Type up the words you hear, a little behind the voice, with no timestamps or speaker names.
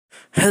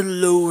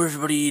Hello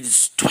everybody, this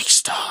is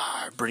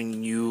Tweakstar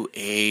bringing you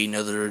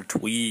another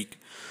tweak.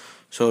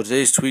 So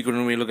today's tweak we're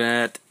going to be looking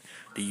at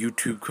the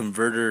YouTube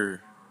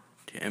converter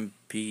to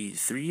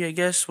MP3, I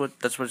guess,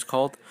 that's what it's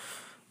called.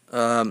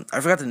 I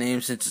forgot the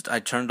name since I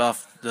turned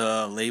off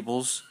the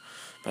labels,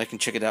 but I can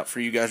check it out for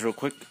you guys real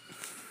quick.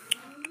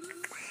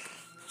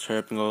 So hurry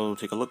up and go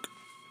take a look.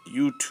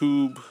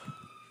 YouTube.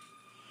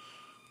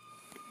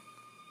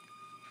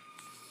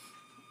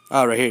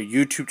 Right here,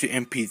 YouTube to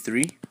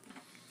MP3.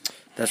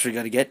 That's what you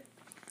gotta get.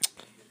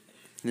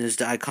 And this is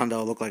the icon that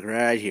will look like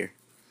right here.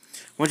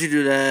 Once you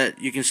do that,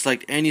 you can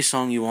select any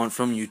song you want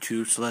from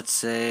YouTube. So let's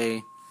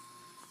say,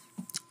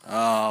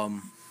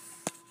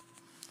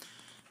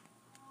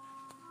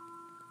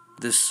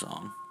 this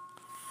song.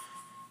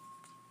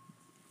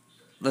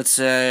 Let's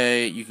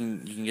say you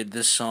can get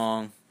this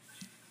song.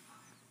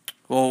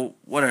 Well,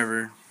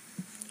 whatever.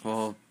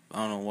 Well, I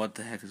don't know what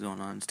the heck is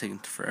going on. It's taking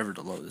forever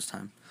to load this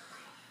time.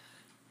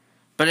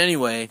 But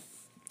anyway.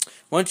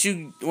 Once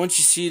you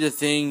see the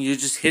thing, you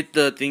just hit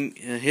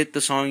the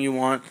song you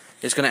want.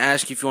 It's gonna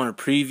ask you if you want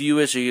to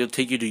preview it, so it'll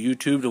take you to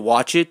YouTube to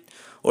watch it,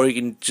 or you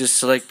can just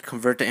select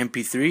convert to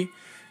MP3.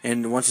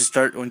 And once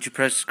you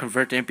press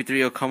convert to MP3,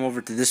 it'll come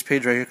over to this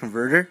page right here,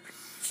 converter,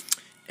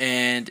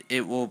 and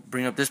it will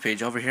bring up this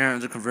page over here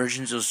under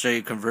conversions. It'll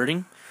say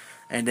converting,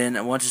 and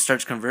then once it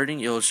starts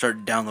converting, it'll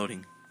start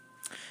downloading.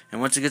 And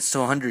once it gets to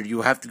 100,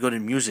 you have to go to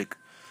music.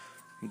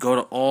 Go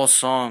to all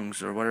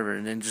songs or whatever,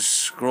 and then just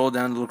scroll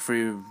down to look for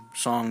your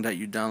song that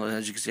you download.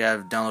 As you can see,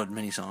 I've downloaded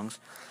many songs.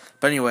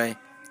 But anyway,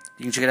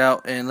 you can check it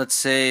out. And let's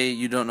say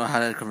you don't know how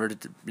to convert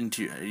it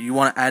you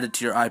want to add it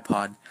to your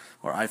iPod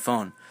or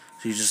iPhone.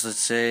 So you just, let's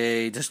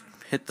say, just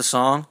hit the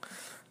song,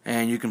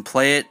 and you can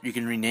play it. You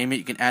can rename it.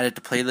 You can add it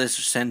to playlist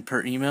or send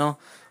per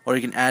email, or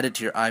you can add it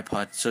to your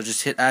iPod. So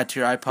just hit add to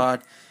your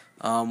iPod.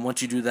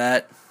 Once you do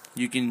that,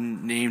 you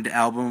can name the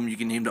album, you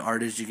can name the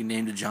artist, you can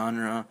name the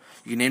genre,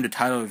 you can name the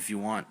title if you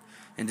want,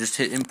 and just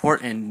hit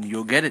import and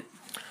you'll get it.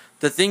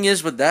 The thing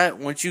is with that,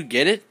 once you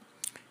get it,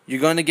 you're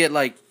going to get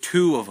like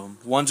two of them.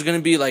 One's going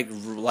to be like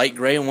light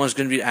gray and one's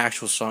going to be the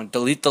actual song.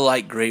 Delete the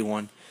light gray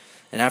one,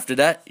 and after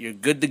that, you're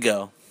good to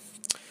go.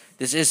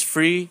 This is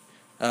free.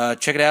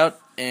 Check it out,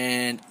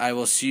 and I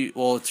will see you.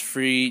 Well, it's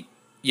free.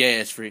 Yeah,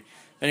 it's free.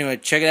 Anyway,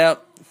 check it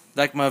out.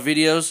 Like my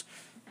videos,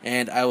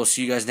 and I will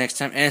see you guys next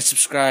time. And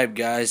subscribe,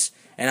 guys.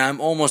 And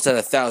I'm almost at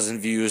 1,000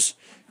 views,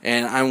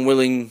 and I'm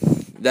willing.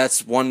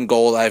 That's one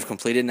goal I've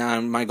completed. Now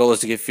my goal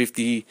is to get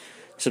 50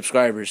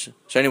 subscribers.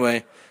 So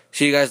anyway,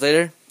 see you guys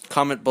later.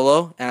 Comment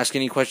below, ask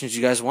any questions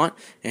you guys want,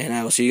 and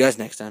I will see you guys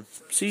next time.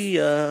 See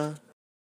ya.